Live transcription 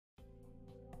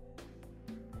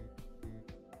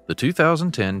The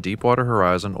 2010 Deepwater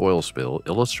Horizon oil spill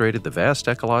illustrated the vast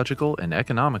ecological and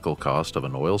economical cost of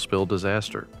an oil spill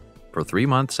disaster. For 3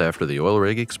 months after the oil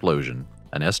rig explosion,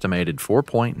 an estimated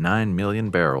 4.9 million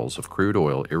barrels of crude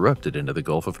oil erupted into the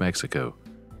Gulf of Mexico.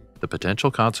 The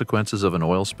potential consequences of an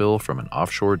oil spill from an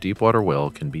offshore deepwater well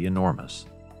can be enormous.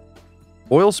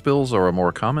 Oil spills are a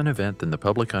more common event than the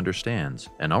public understands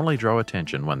and only draw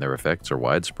attention when their effects are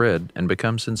widespread and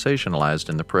become sensationalized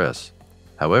in the press.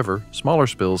 However, smaller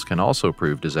spills can also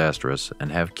prove disastrous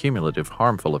and have cumulative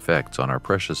harmful effects on our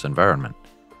precious environment.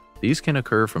 These can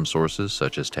occur from sources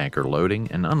such as tanker loading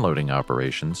and unloading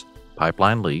operations,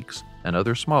 pipeline leaks, and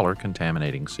other smaller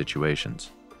contaminating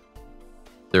situations.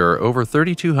 There are over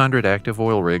 3,200 active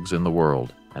oil rigs in the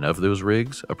world, and of those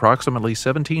rigs, approximately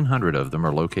 1,700 of them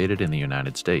are located in the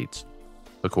United States.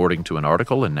 According to an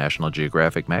article in National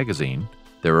Geographic magazine,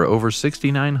 there are over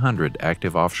 6,900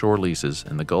 active offshore leases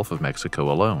in the Gulf of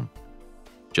Mexico alone.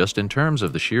 Just in terms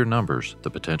of the sheer numbers, the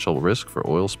potential risk for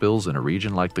oil spills in a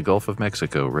region like the Gulf of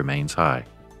Mexico remains high.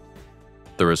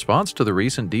 The response to the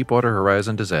recent Deepwater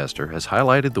Horizon disaster has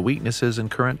highlighted the weaknesses in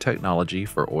current technology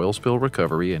for oil spill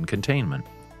recovery and containment.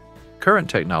 Current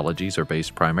technologies are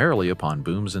based primarily upon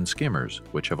booms and skimmers,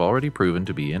 which have already proven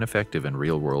to be ineffective in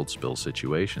real-world spill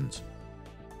situations.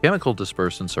 Chemical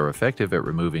dispersants are effective at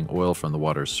removing oil from the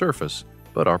water's surface,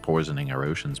 but are poisoning our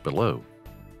oceans below.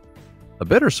 A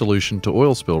better solution to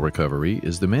oil spill recovery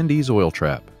is the Mendes oil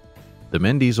trap. The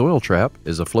Mendes oil trap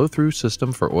is a flow-through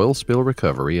system for oil spill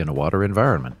recovery in a water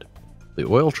environment. The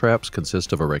oil traps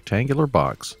consist of a rectangular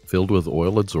box filled with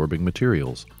oil-absorbing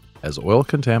materials. As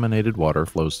oil-contaminated water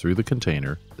flows through the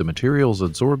container, the materials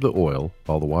absorb the oil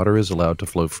while the water is allowed to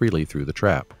flow freely through the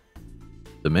trap.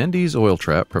 The Mendes oil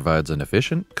trap provides an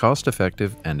efficient,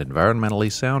 cost-effective, and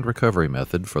environmentally sound recovery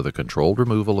method for the controlled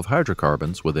removal of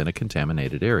hydrocarbons within a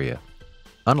contaminated area.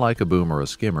 Unlike a boom or a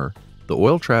skimmer, the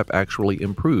oil trap actually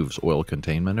improves oil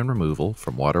containment and removal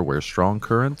from water where strong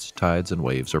currents, tides, and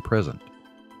waves are present.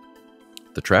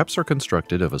 The traps are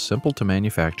constructed of a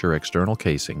simple-to-manufacture external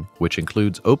casing, which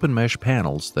includes open mesh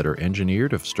panels that are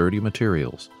engineered of sturdy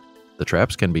materials. The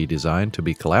traps can be designed to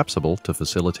be collapsible to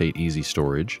facilitate easy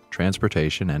storage,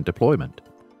 transportation, and deployment.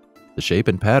 The shape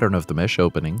and pattern of the mesh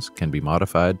openings can be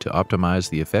modified to optimize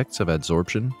the effects of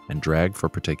adsorption and drag for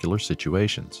particular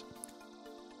situations.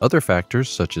 Other factors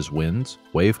such as winds,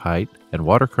 wave height, and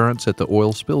water currents at the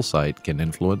oil spill site can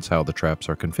influence how the traps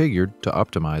are configured to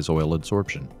optimize oil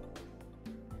adsorption.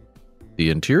 The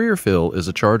interior fill is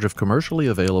a charge of commercially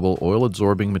available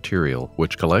oil-absorbing material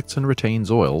which collects and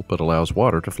retains oil but allows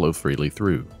water to flow freely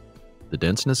through. The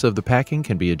denseness of the packing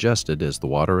can be adjusted as the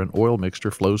water and oil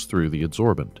mixture flows through the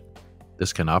adsorbent.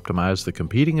 This can optimize the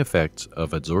competing effects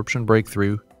of adsorption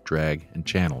breakthrough, drag, and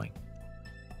channeling.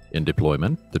 In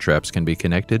deployment, the traps can be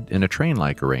connected in a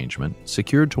train-like arrangement,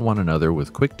 secured to one another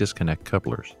with quick disconnect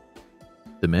couplers.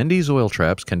 The Mendes oil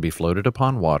traps can be floated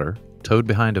upon water, towed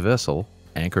behind a vessel,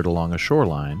 anchored along a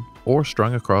shoreline, or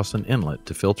strung across an inlet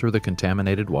to filter the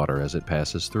contaminated water as it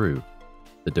passes through.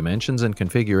 The dimensions and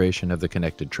configuration of the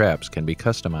connected traps can be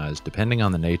customized depending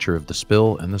on the nature of the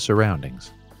spill and the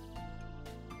surroundings.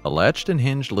 A latched and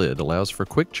hinged lid allows for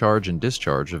quick charge and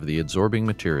discharge of the adsorbing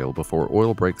material before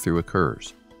oil breakthrough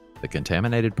occurs. The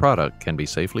contaminated product can be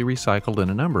safely recycled in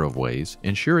a number of ways,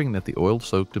 ensuring that the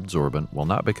oil-soaked absorbent will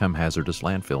not become hazardous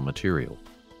landfill material.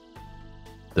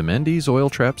 The Mendes oil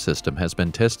trap system has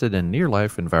been tested in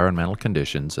near-life environmental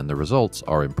conditions and the results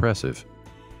are impressive.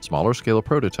 Smaller-scale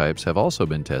prototypes have also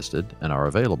been tested and are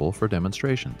available for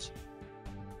demonstrations.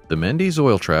 The Mendes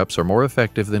oil traps are more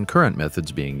effective than current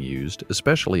methods being used,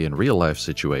 especially in real-life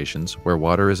situations where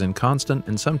water is in constant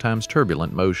and sometimes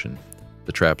turbulent motion.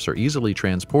 The traps are easily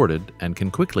transported and can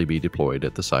quickly be deployed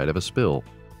at the site of a spill.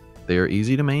 They are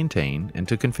easy to maintain and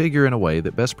to configure in a way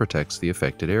that best protects the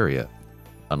affected area.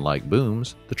 Unlike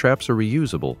booms, the traps are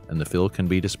reusable and the fill can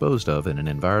be disposed of in an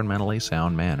environmentally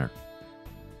sound manner.